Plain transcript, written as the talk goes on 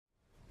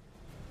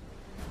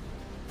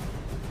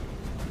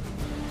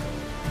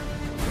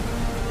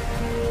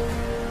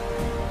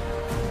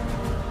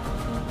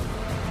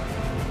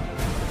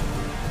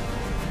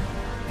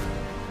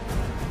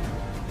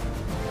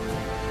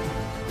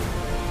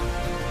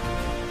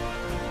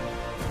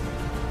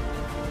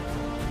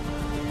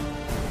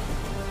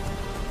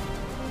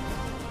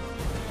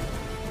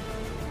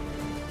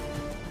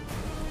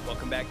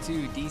back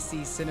to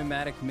DC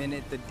Cinematic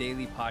Minute, the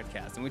daily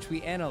podcast in which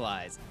we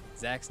analyze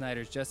Zack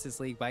Snyder's Justice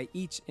League by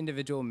each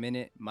individual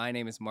minute. My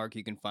name is Mark.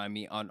 You can find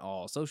me on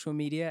all social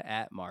media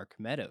at Mark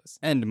Meadows.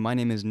 And my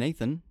name is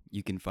Nathan.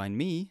 You can find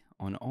me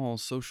on all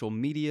social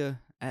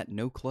media at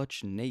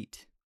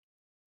NoClutchNate.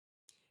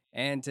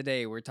 And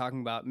today we're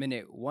talking about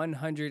minute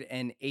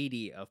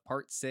 180 of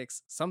part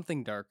 6,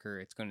 Something Darker.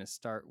 It's going to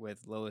start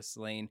with Lois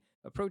Lane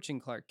approaching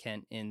Clark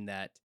Kent in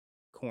that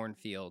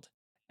cornfield.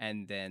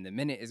 And then the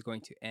minute is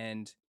going to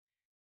end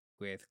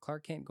with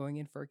Clark Kent going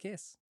in for a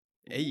kiss.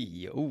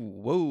 Hey, oh,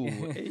 whoa,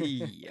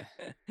 hey.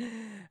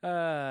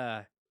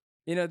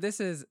 This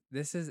is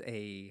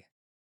a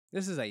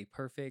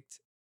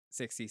perfect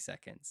 60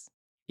 seconds,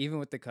 even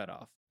with the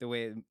cutoff, the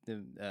way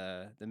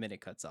the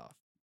minute cuts off.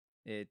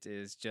 It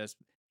is just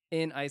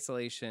in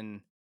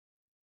isolation.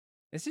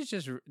 This is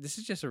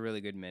just a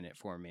really good minute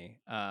for me,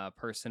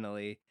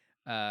 personally.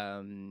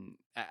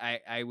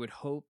 I would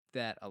hope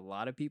that a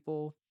lot of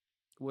people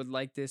would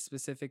like this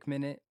specific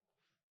minute.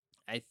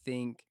 I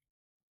think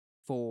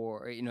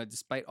for,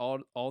 despite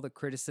all the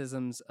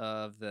criticisms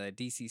of the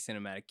DC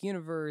cinematic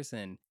universe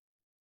and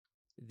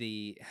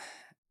it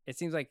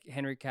seems like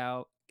Henry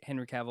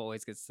Cavill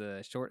always gets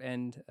the short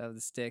end of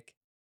the stick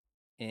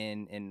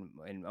in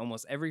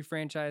almost every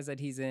franchise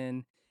that he's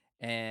in.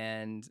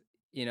 And,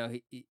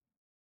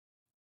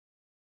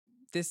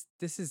 this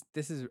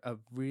is a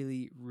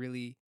really,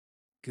 really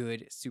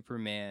good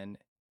Superman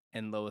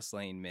and Lois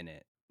Lane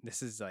minute.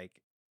 This is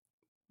like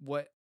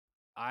what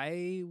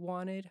I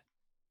wanted.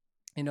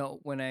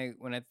 When I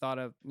thought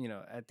of,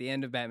 at the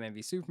end of Batman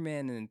v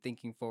Superman and then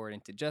thinking forward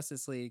into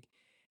Justice League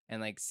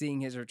and like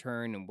seeing his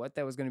return and what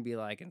that was going to be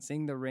like and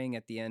seeing the ring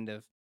at the end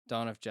of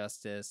Dawn of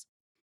Justice,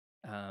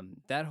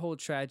 that whole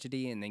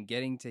tragedy and then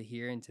getting to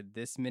here into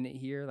this minute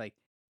here, like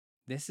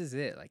this is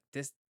it. Like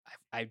this,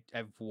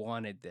 I've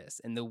wanted this.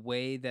 And the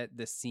way that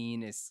the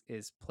scene is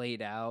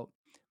played out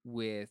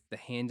with the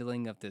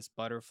handling of this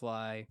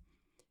butterfly,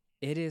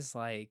 it is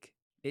like,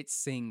 it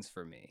sings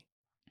for me.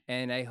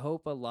 And I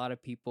hope a lot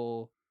of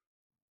people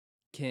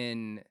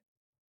can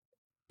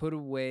put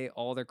away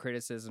all their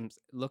criticisms,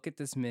 look at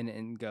this minute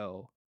and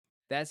go,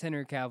 that's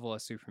Henry Cavill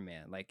as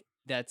Superman. Like,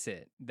 that's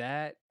it.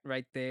 That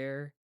right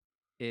there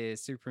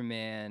is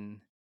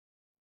Superman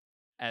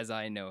as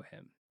I know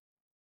him.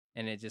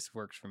 And it just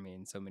works for me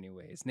in so many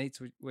ways. Nate,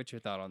 what's your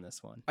thought on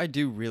this one? I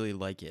do really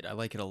like it. I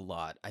like it a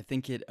lot. I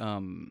think it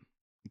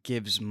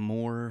gives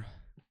more,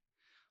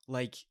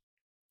 like,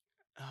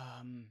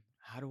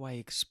 how do I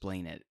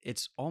explain it?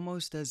 It's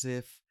almost as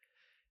if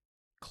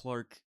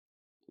Clark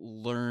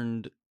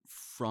learned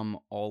from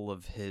all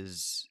of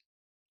his,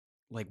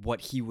 like, what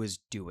he was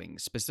doing,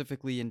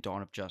 specifically in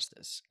Dawn of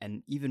Justice.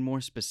 And even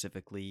more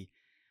specifically,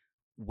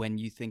 when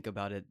you think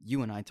about it,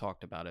 you and I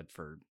talked about it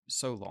for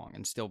so long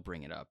and still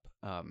bring it up.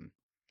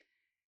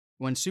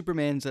 When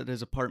Superman's at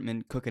his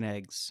apartment cooking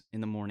eggs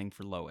in the morning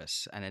for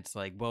Lois, and it's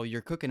like, well,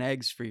 you're cooking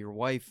eggs for your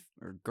wife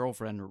or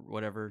girlfriend or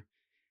whatever.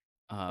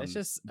 It's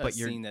just a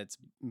scene that's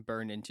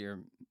burned into your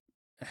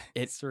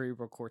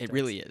cerebral cortex. It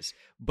really is.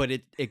 But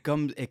it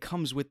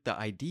comes with the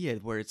idea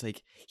where it's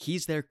like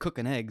he's there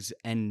cooking eggs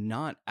and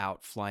not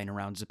out flying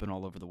around zipping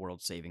all over the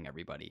world saving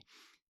everybody.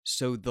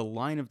 So the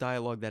line of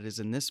dialogue that is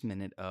in this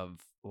minute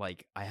of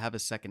like, I have a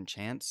second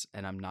chance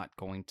and I'm not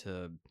going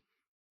to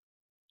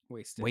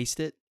waste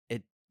it.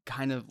 It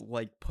kind of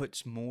like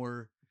puts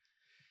more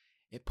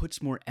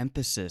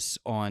emphasis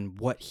on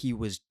what he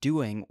was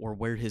doing or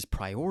where his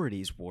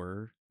priorities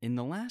were in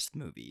the last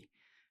movie,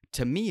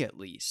 to me at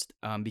least.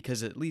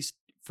 Because at least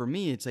for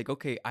me, it's like,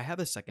 okay, I have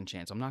a second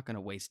chance. I'm not going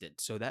to waste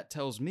it. So that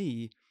tells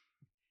me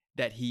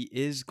that he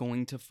is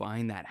going to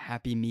find that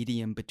happy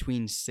medium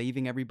between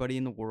saving everybody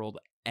in the world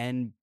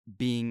and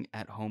being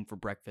at home for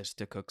breakfast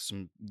to cook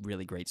some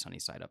really great sunny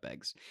side up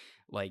eggs.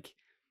 Like,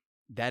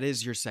 that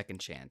is your second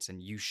chance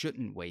and you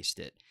shouldn't waste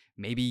it.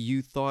 Maybe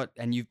you thought,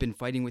 and you've been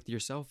fighting with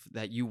yourself,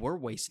 that you were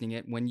wasting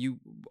it when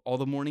all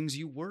the mornings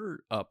you were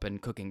up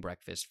and cooking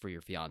breakfast for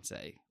your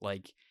fiance.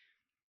 Like,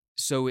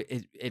 so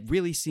it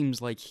really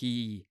seems like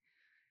he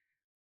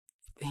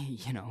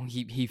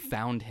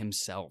found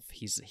himself.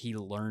 He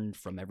learned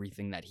from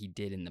everything that he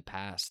did in the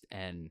past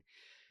and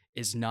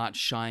is not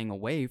shying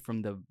away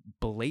from the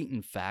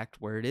blatant fact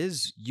where it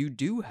is, you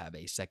do have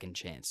a second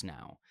chance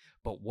now.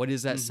 But what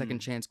is that second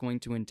chance going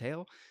to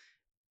entail?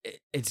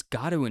 It's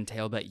got to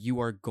entail that you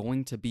are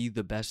going to be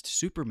the best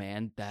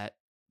Superman that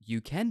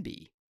you can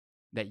be.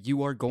 That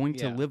you are going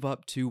to live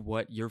up to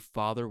what your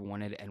father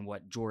wanted and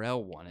what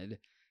Jor-El wanted.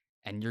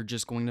 And you're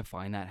just going to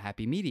find that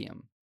happy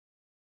medium.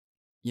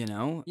 You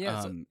know?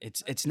 Yeah,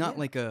 it's not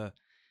like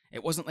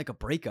it wasn't like a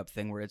breakup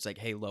thing where it's like,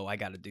 hey, Lo, I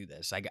got to do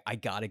this. I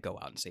got to go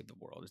out and save the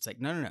world. It's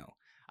like, no.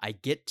 I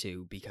get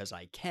to because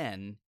I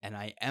can, and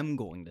I am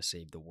going to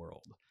save the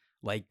world.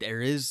 Like,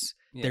 there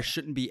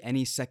shouldn't be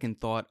any second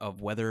thought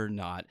of whether or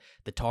not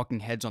the talking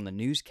heads on the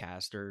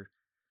newscast or,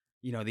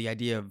 the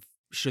idea of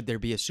should there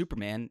be a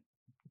Superman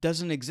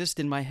doesn't exist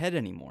in my head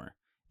anymore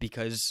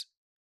because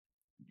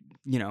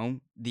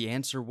the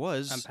answer I'm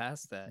was,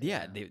 past that.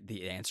 yeah, Yeah.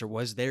 the answer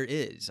was there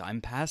is.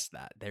 I'm past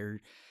that.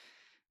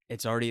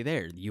 It's already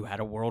there. You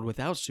had a world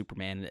without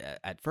Superman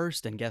at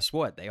first, and guess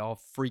what? They all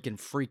freaking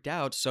freaked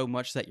out so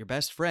much that your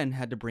best friend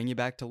had to bring you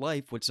back to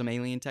life with some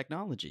alien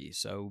technology.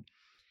 So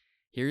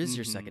here is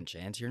your Mm-hmm. second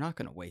chance. You're not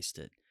going to waste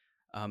it.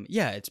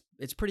 Yeah,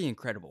 it's pretty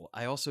incredible.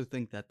 I also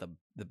think that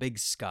the big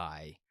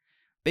sky,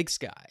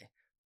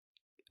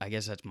 I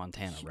guess that's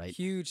Montana, right?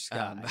 Huge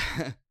Um,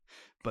 sky.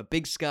 but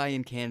Big Sky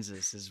in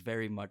Kansas is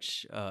very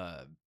much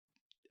a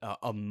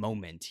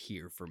moment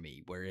here for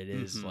me where it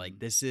is Mm-hmm. like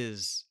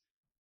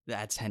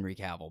that's Henry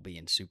Cavill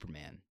being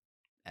Superman.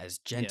 As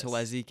gentle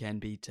as Yes. he can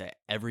be to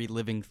every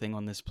living thing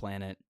on this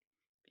planet,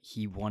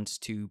 he wants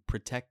to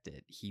protect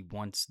it. He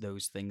wants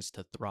those things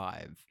to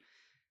thrive.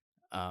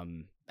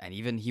 And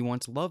even he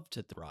wants love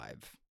to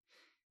thrive.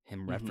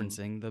 Him Mm-hmm.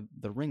 referencing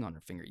the ring on her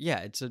finger. Yeah,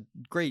 it's a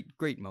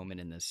great moment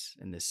in this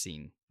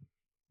scene.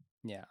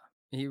 Yeah.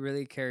 He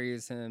really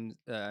carries him.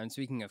 And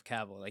speaking of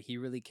Cavill, like he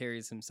really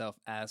carries himself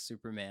as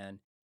Superman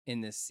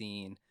in this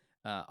scene.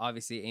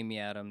 Obviously, Amy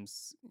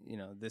Adams,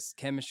 this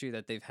chemistry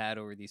that they've had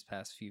over these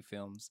past few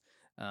films,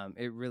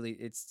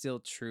 it's still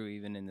true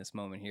even in this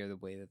moment here, the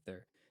way that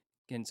they're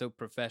can so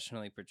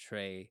professionally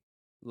portray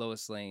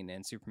Lois Lane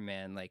and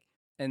Superman, like,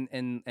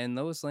 and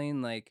Lois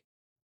Lane, like,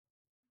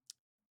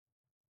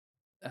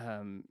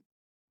 um,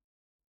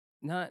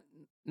 not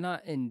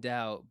not in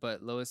doubt,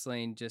 but Lois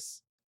Lane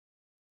just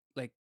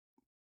like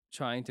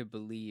trying to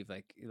believe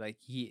like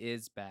he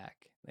is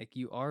back, like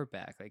you are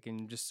back, like,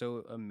 and just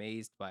so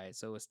amazed by it,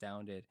 so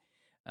astounded.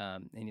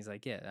 And he's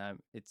like, yeah,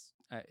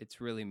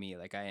 it's really me,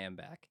 like I am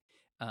back.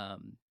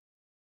 um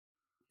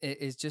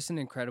it's just an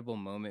incredible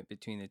moment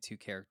between the two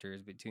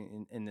characters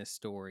between in this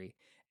story.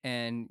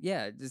 And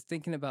yeah, just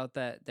thinking about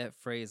that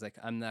phrase, like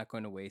I'm not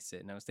going to waste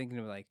it, and I was thinking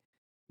of like,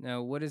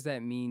 now what does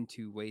that mean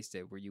to waste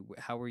it?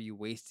 How were you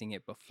wasting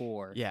it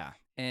before? Yeah.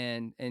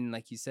 And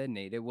like you said,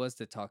 Nate, it was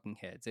the talking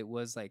heads. It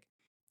was like,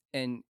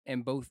 and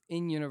both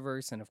in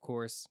universe, and of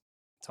course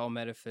it's all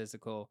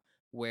metaphysical.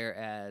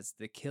 Whereas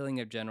the killing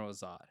of General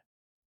Zod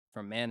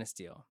from Man of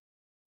Steel,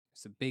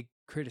 it's a big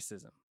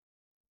criticism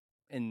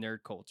in nerd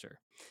culture.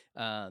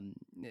 And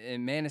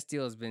Man of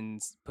Steel has been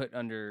put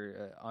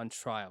under on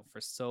trial for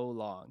so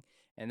long,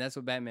 and that's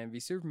what Batman v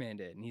Superman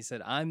did. And he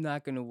said, "I'm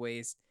not going to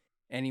waste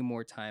any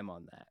more time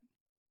on that.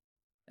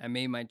 I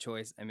made my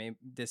choice. I made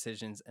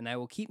decisions, and I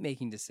will keep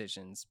making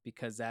decisions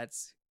because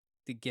that's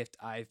the gift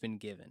I've been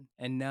given.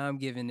 And now I'm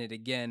giving it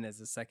again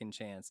as a second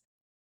chance,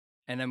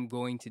 and I'm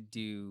going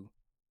to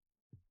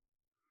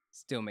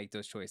still make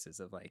those choices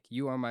of like,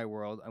 you are my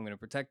world. I'm going to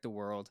protect the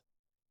world."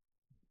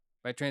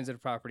 By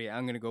transitive property,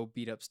 I'm gonna go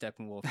beat up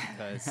Steppenwolf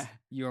because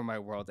you're my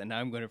world, and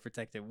I'm gonna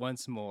protect it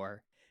once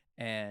more.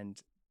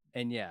 And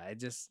yeah,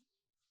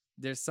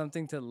 there's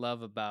something to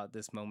love about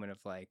this moment of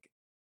like,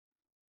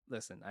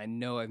 listen, I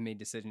know I've made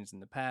decisions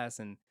in the past,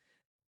 and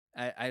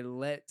I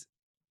let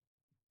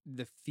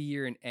the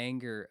fear and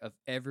anger of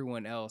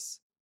everyone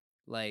else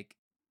like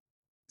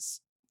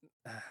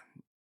uh,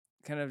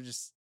 kind of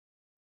just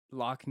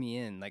lock me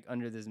in like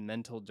under this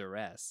mental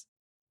duress.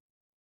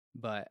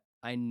 But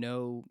I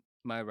know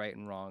my right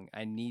and wrong.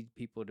 I need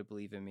people to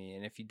believe in me.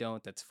 And if you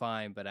don't, that's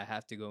fine. But I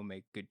have to go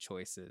make good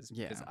choices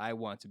because Yeah. I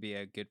want to be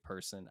a good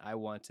person. I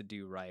want to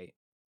do right.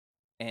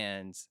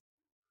 And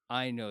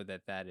I know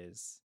that that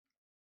is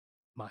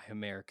my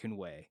American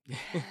way.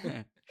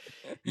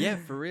 Yeah,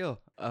 for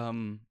real.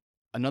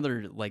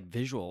 Another like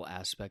visual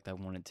aspect I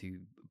wanted to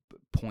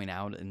point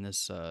out in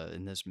this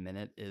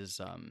minute is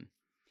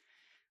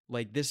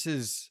like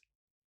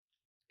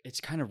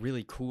it's kind of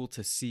really cool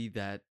to see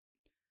that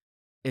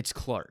it's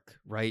Clark,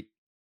 right?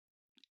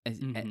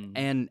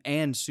 Mm-hmm.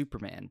 And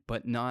Superman,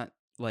 but not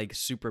like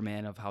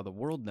Superman of how the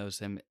world knows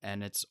him,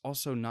 and it's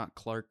also not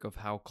Clark of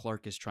how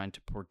Clark is trying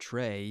to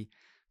portray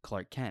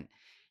Clark Kent.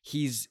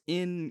 He's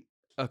in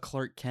a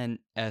Clark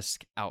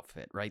Kent-esque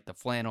outfit, right? The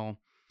flannel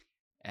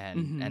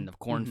Mm-hmm. and the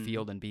Mm-hmm.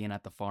 cornfield and being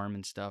at the farm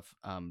and stuff.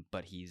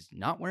 But he's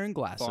not wearing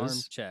Farm,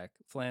 glasses. check.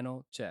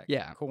 Flannel, check.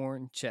 Yeah.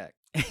 Corn, check.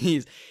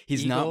 he's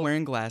not Eagle,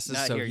 wearing glasses,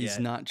 not so here he's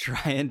yet. not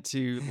trying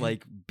to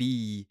like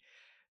be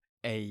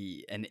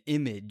an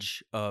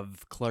image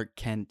of Clark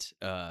Kent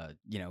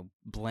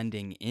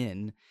blending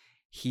in.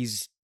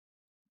 He's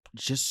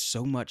just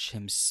so much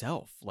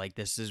himself. Like,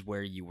 this is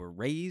where you were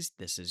raised,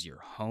 this is your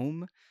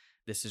home,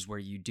 this is where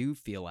you do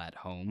feel at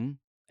home.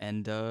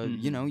 And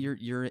Mm-hmm.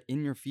 you're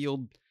in your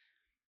field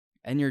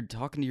and you're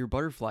talking to your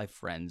butterfly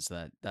friends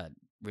that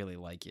really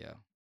like you.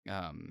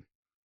 Um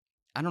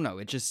I don't know,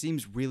 it just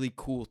seems really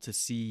cool to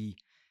see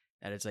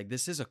that it's like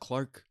this is a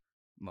Clark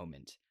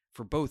moment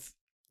for both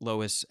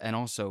Lois and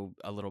also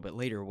a little bit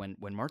later when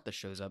Martha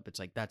shows up. It's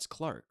like that's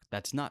Clark.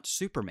 That's not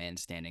Superman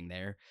standing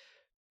there.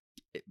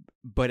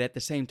 But at the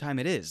same time,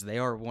 it is. They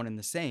are one and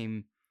the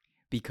same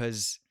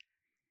because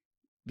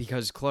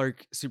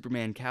Clark,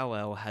 Superman,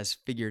 Kal-El has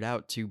figured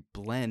out to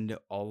blend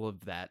all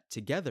of that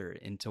together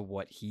into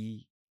what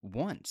he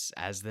wants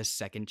as this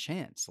second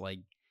chance. Like,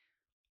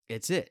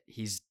 it's it.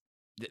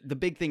 The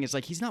big thing is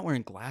like he's not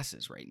wearing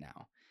glasses right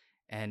now,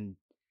 and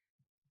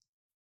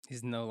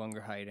He's no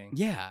longer hiding.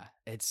 Yeah,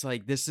 it's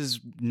like this is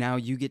now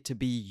you get to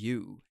be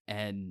you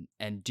and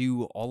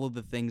do all of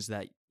the things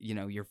that, you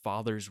know, your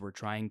fathers were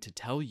trying to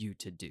tell you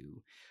to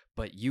do,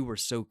 but you were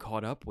so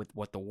caught up with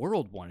what the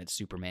world wanted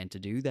Superman to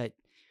do that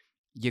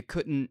you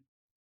couldn't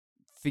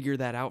figure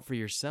that out for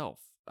yourself.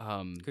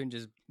 Couldn't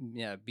just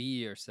be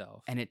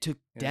yourself. And it took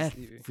It was- death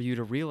for you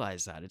to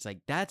realize that. It's like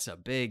that's a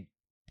big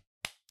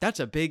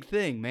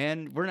thing,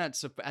 man. We're not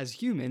as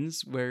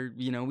humans, where,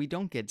 you know, we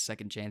don't get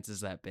second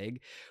chances that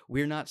big.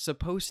 We're not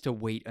supposed to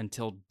wait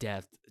until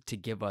death to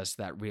give us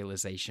that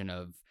realization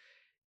of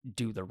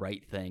do the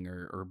right thing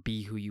or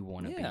be who you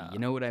want to Yeah. be. You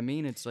know what I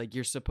mean? It's like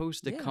you're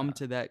supposed to come Yeah.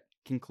 to that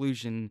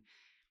conclusion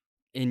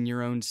in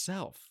your own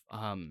self.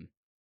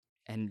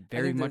 And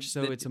very think much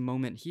so, it's a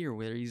moment here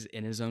where he's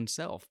in his own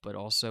self, but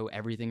also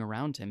everything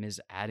around him is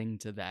adding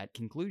to that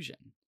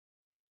conclusion.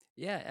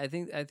 Yeah, I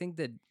think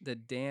that the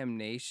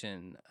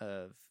damnation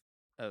of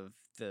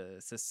the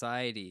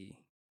society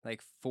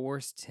like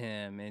forced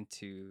him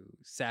into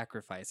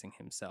sacrificing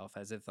himself,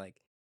 as if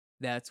like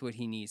that's what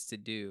he needs to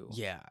do.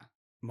 Yeah.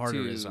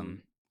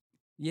 Martyrism.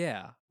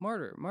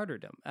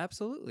 Martyrdom,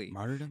 absolutely.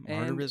 Martyrdom?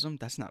 And- Martyrism?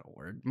 That's not a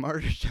word.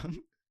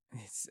 Martyrdom.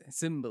 It's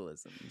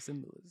symbology.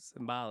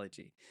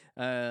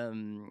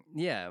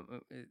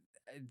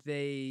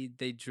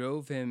 They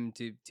drove him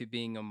to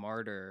being a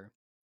martyr,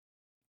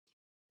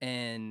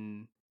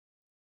 and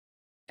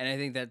I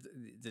think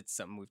that's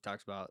something we've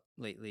talked about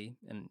lately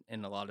and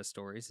in a lot of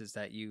stories, is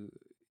that you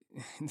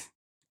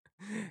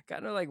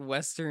kind of like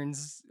Western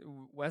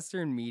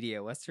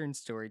media, Western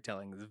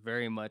storytelling is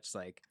very much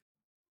like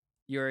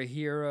you're a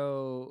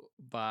hero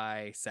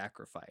by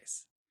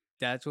sacrifice.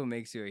 That's what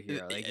makes you a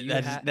hero. Like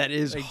that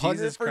is like 100%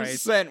 Jesus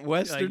Christ,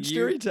 Western like you-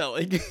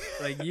 storytelling.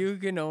 like you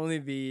can only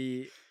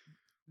be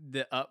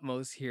the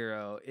utmost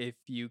hero if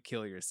you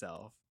kill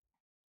yourself.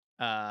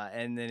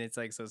 And then it's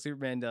like, so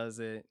Superman does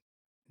it,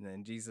 and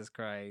then Jesus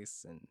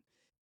Christ and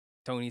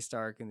Tony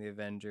Stark and the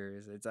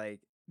Avengers. It's like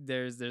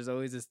there's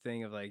always this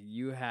thing of like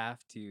you have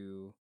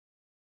to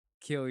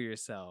kill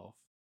yourself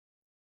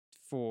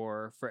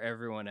for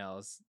everyone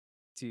else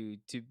to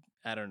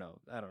I don't know,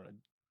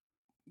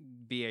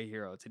 be a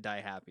hero, to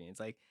die happy.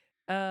 It's like,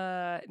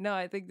 no,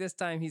 I think this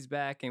time he's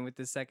back, and with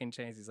the second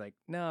chance, he's like,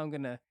 no, I'm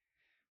gonna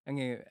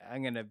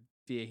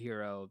be a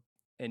hero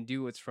and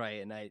do what's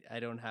right, and I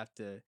don't have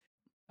to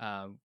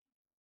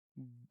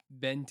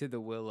bend to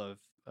the will of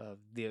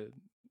the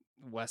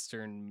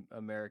Western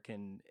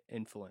American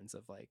influence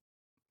of like,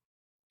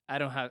 I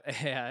don't have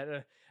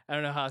I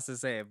don't know how else to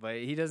say it, but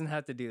he doesn't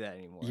have to do that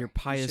anymore. Your He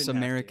pious shouldn't have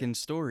to. American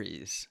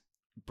stories.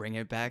 Bring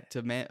it back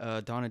to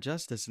Dawn of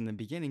Justice in the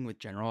beginning with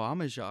General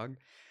Amajag.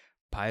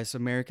 Pious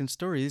American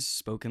stories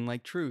spoken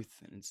like truth.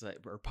 And it's like,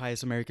 or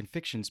pious American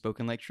fiction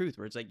spoken like truth,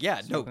 where it's like,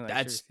 yeah, Spoken no, like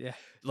that's truth,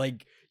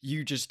 like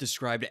you just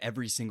described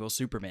every single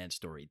Superman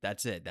story.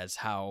 That's it. That's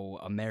how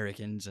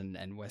Americans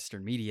and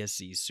Western media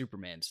sees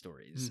Superman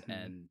stories. Mhm.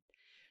 And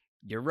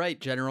you're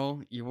right,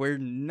 General. We're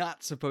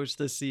not supposed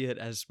to see it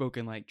as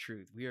spoken like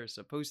truth. We are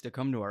supposed to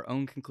come to our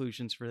own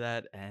conclusions for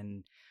that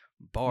and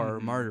bar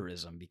Mhm.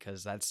 martyrism,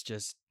 because that's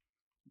just,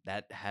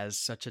 that has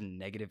such a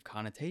negative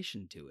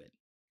connotation to it.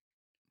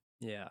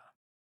 Yeah,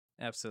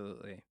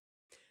 absolutely.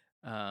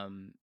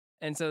 And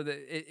so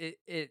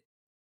it's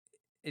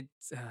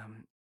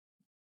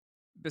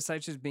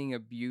besides just being a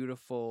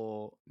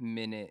beautiful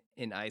minute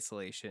in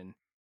isolation,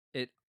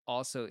 it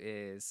also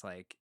is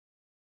like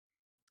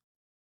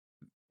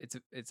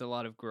it's a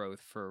lot of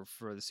growth for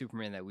the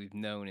Superman that we've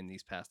known in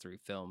these past 3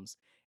 films.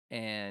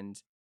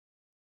 And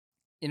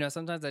you know,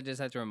 sometimes I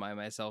just have to remind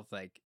myself,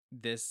 like,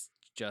 this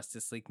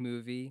Justice League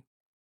movie,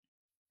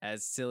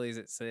 as silly as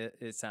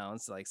it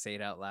sounds to like say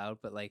it out loud,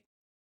 but like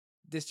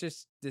this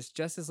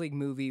Justice League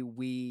movie,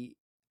 we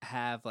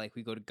have like,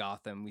 we go to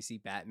Gotham, we see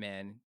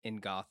Batman in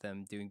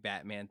Gotham doing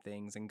Batman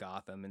things in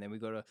Gotham, and then we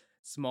go to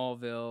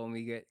Smallville and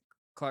we get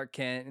Clark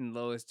Kent and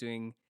Lois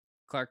doing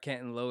Clark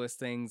Kent and Lois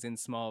things in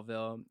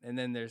Smallville, and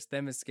then there's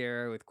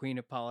Themyscira with Queen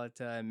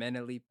Hippolyta and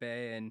Menelipe,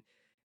 and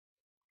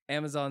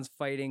Amazon's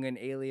fighting an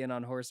alien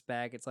on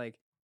horseback. It's like,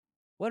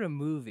 what a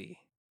movie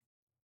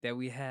that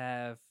we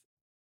have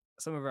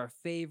some of our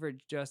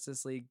favorite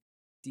Justice League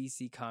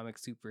DC comic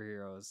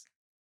superheroes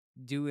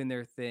doing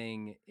their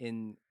thing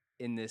in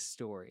this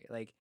story.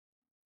 Like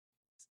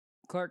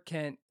Clark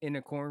Kent in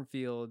a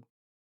cornfield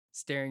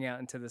staring out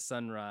into the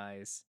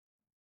sunrise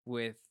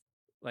with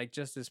like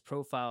just this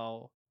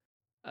profile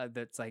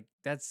that's like,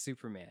 that's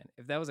Superman.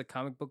 If that was a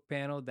comic book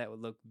panel, that would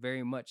look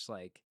very much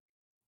like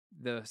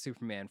the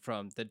Superman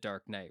from The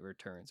Dark Knight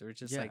Returns, or it's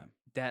just like, Yeah.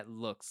 that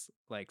looks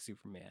like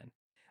Superman.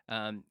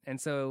 And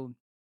so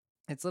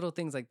it's little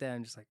things like that.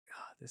 I'm just like,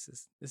 oh, this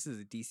is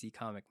a DC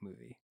comic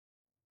movie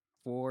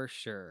for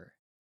sure,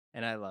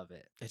 and I love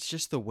it. It's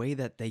just the way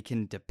that they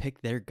can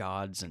depict their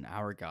gods and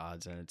our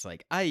gods, and it's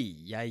like,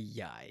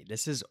 ay,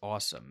 this is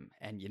awesome.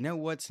 And you know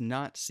what's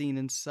not seen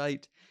in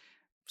sight?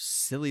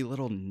 Silly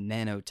little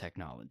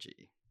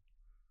nanotechnology.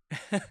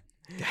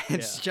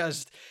 It's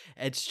just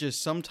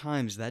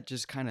sometimes that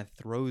just kind of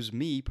throws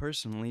me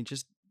personally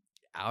just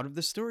out of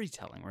the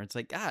storytelling, where it's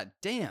like, God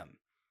damn,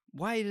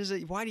 why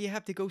do you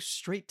have to go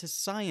straight to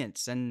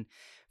science and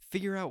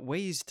figure out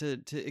ways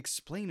to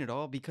explain it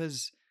all?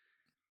 Because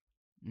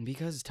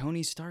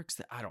Tony Stark's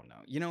I don't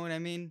know. You know what I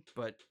mean?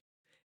 But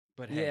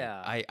hey,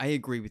 Yeah. I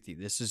agree with you.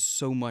 This is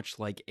so much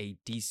like a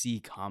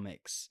DC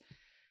Comics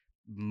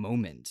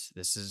moment.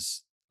 This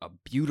is a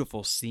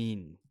beautiful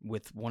scene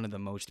with one of the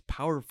most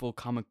powerful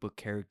comic book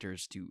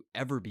characters to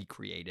ever be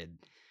created.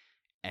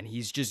 And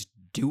he's just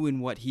doing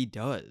what he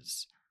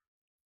does.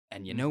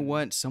 And you know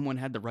what? Someone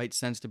had the right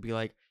sense to be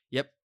like,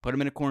 yep, put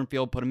him in a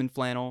cornfield, put him in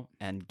flannel,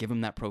 and give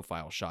him that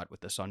profile shot with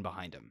the sun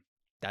behind him.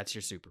 That's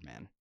your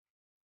Superman.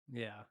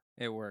 Yeah,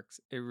 it works.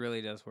 It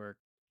really does work.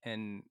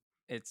 And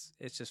it's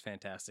just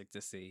fantastic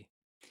to see.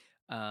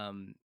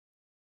 Um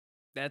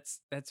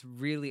that's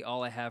really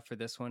all I have for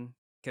this one,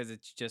 because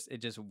it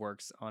just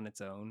works on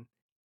its own.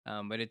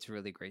 But it's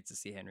really great to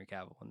see Henry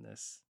Cavill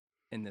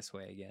in this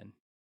way again.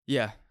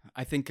 Yeah,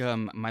 I think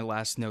my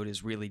last note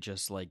is really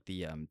just like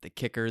the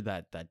kicker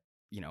that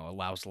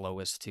allows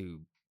Lois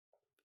to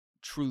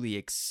truly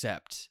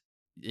accept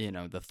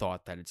the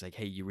thought that it's like,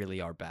 hey, you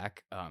really are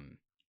back.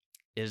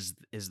 Is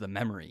the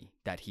memory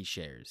that he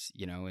shares,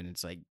 and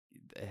it's like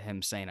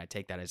him saying, I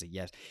take that as a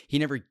yes. He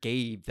never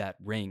gave that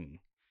ring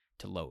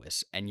to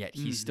Lois, and yet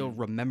he still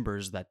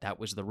remembers that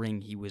was the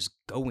ring he was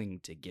going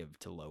to give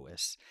to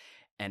Lois.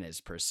 And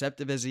as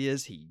perceptive as he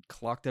is, he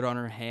clocked it on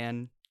her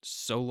hand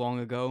so long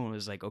ago and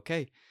was like,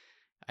 okay,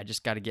 I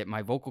just got to get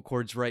my vocal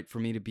cords right for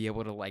me to be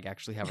able to like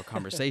actually have a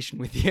conversation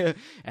with you,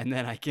 and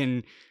then I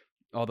can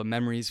all the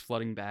memories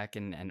flooding back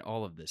and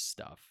all of this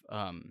stuff.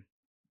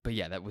 But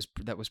yeah, that was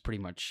pretty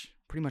much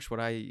what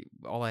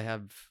all I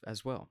have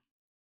as well.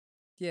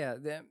 Yeah,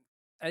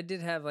 I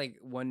did have like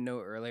one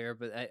note earlier,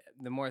 but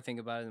the more I think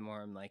about it, the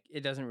more I'm like,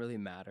 it doesn't really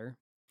matter.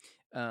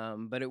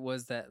 But it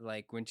was that,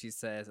 like, when she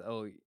says,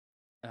 "Oh,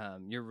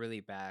 you're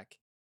really back,"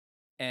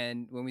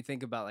 and when we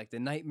think about like the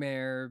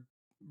nightmare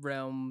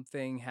realm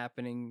thing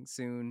happening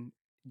soon,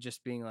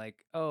 just being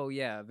like, "Oh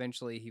yeah,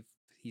 eventually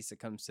he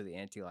succumbs to the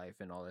anti-life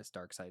and all this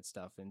dark side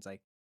stuff," and it's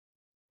like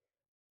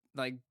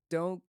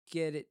don't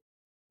get it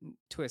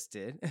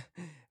twisted,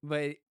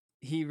 but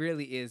he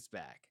really is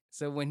back.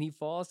 So when he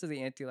falls to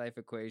the anti-life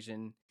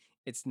equation,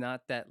 it's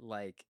not that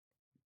like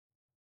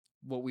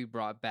what we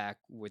brought back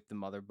with the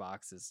mother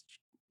boxes,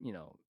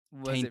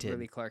 was it Tainted.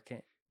 really Clark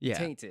Kent? Yeah.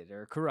 Tainted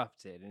or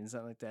corrupted and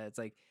something like that. It's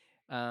like,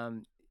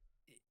 um,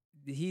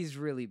 he's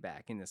really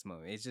back in this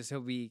moment. It's just he'll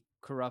be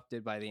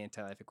corrupted by the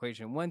anti-life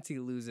equation once he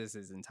loses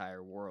his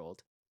entire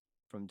world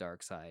from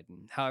Darkseid,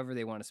 and however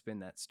they want to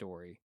spin that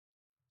story.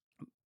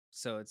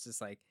 So it's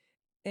just like,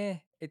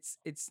 it's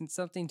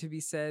something to be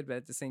said, but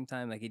at the same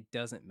time, like, it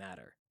doesn't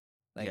matter.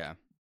 Like, yeah.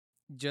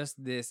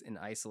 Just this in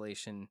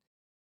isolation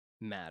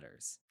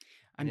matters.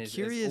 I'm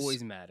curious. It's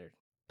always mattered.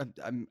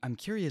 I'm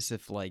curious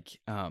if like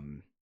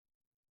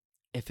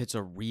if it's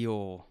a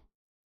real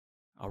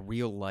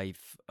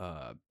life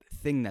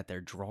thing that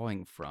they're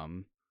drawing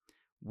from,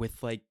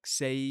 with like,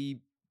 say,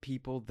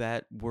 people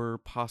that were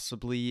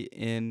possibly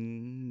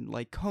in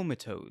like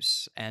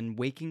comatose and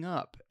waking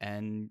up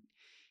and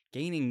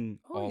gaining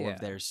all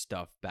of their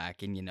stuff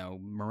back, and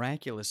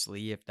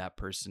miraculously, if that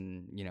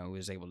person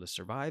is able to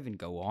survive and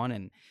go on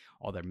and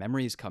all their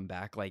memories come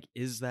back, like,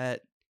 is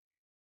that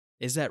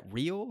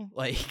real?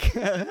 Like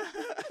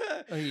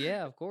Oh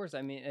yeah, of course.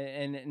 I mean,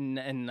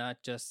 and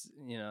not just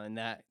in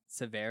that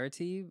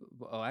severity.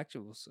 Oh,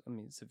 actually, I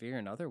mean, severe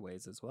in other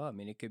ways as well. I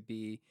mean, it could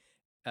be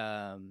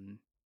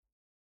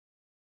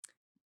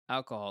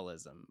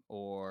alcoholism,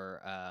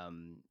 or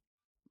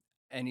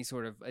any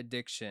sort of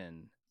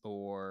addiction,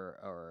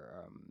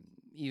 or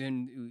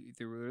even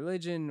through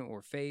religion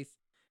or faith.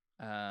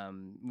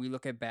 We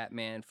look at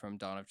Batman from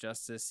Dawn of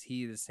Justice.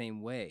 He the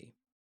same way.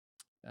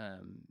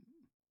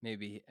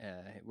 Maybe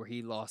where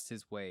he lost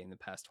his way in the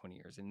past 20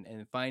 years and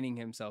finding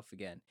himself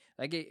again.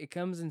 Like, it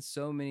comes in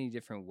so many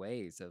different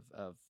ways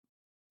of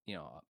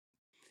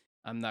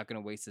I'm not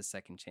going to waste a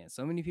second chance.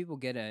 So many people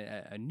get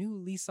a new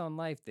lease on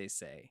life, they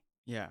say.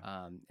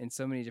 Yeah. In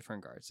so many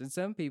different regards. And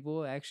some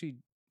people actually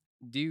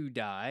do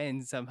die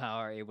and somehow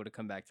are able to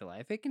come back to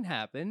life. It can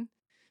happen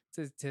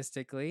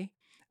statistically.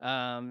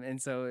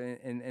 And so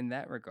in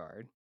that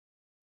regard,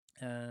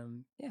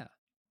 yeah.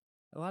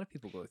 A lot of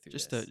people go through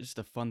this. Just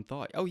a fun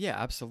thought. Oh yeah,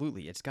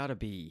 absolutely. It's got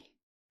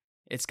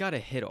to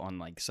hit on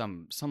like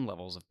some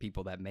levels of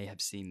people that may have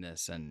seen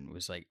this and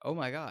was like, "Oh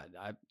my God,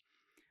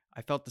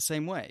 I felt the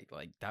same way.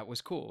 Like, that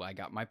was cool. I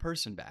got my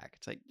person back."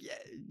 It's like,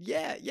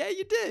 yeah,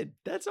 you did.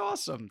 That's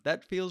awesome.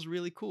 That feels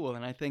really cool.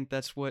 And I think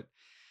that's what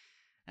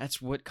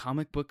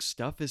comic book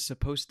stuff is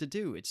supposed to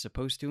do. It's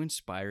supposed to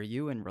inspire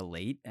you and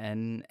relate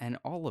and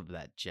all of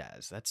that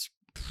jazz. That's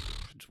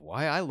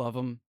why I love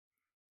them.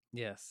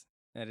 Yes,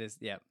 that is.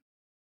 Yep.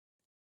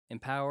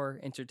 Empower,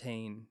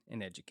 entertain,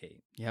 and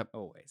educate. Yep.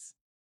 Always.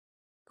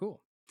 Cool.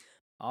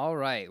 All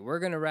right, we're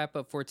going to wrap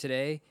up for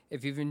today.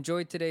 If you've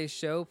enjoyed today's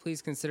show,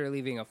 please consider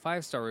leaving a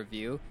 5-star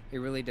review. It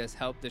really does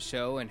help the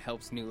show and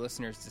helps new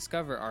listeners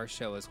discover our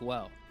show as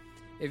well.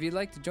 If you'd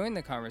like to join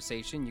the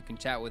conversation, you can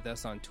chat with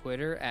us on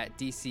Twitter at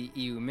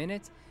DCEU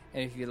Minute.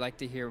 And if you'd like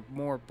to hear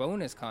more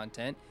bonus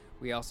content,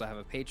 we also have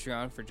a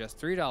Patreon for just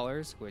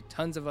 $3 with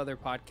tons of other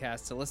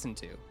podcasts to listen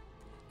to.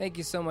 Thank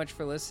you so much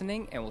for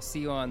listening, and we'll see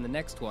you on the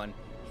next one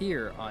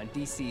here on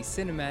DC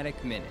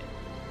Cinematic Minute.